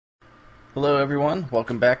Hello everyone,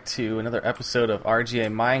 welcome back to another episode of RGA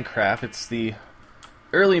Minecraft. It's the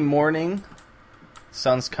early morning,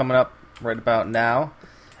 sun's coming up right about now,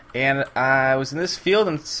 and I was in this field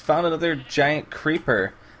and found another giant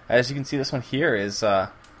creeper. As you can see, this one here is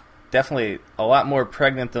definitely a lot more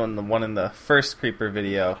pregnant than the one in the first creeper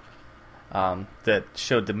video that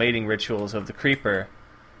showed the mating rituals of the creeper.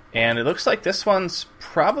 And it looks like this one's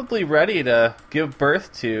probably ready to give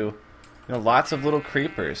birth to lots of little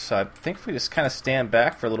creepers. So I think if we just kind of stand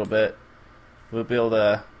back for a little bit, we'll be able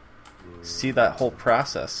to see that whole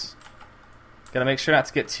process. Gotta make sure not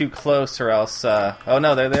to get too close or else... oh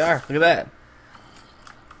no, there they are. Look at that.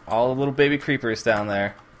 All the little baby creepers down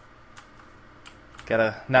there.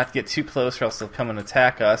 Gotta not get too close or else they'll come and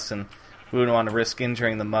attack us, and we wouldn't want to risk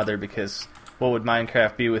injuring the mother because what would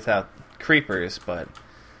Minecraft be without creepers? But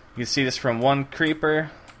you can see this from one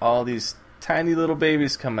creeper, all these tiny little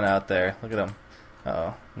babies coming out there. Look at them.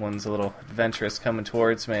 Uh-oh, one's a little adventurous coming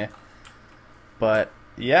towards me. But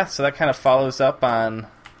yeah, so that kind of follows up on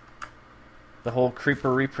the whole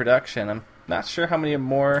creeper reproduction. I'm not sure how many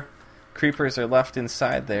more creepers are left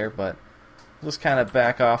inside there, but we'll just kind of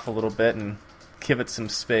back off a little bit and give it some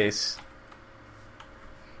space.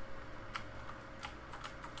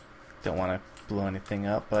 Don't want to blow anything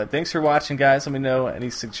up, but thanks for watching, guys. Let me know any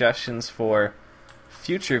suggestions for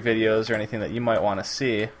future videos or anything that you might want to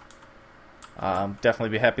see. Definitely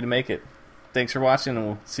be happy to make it. Thanks for watching, and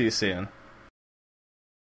we'll see you soon.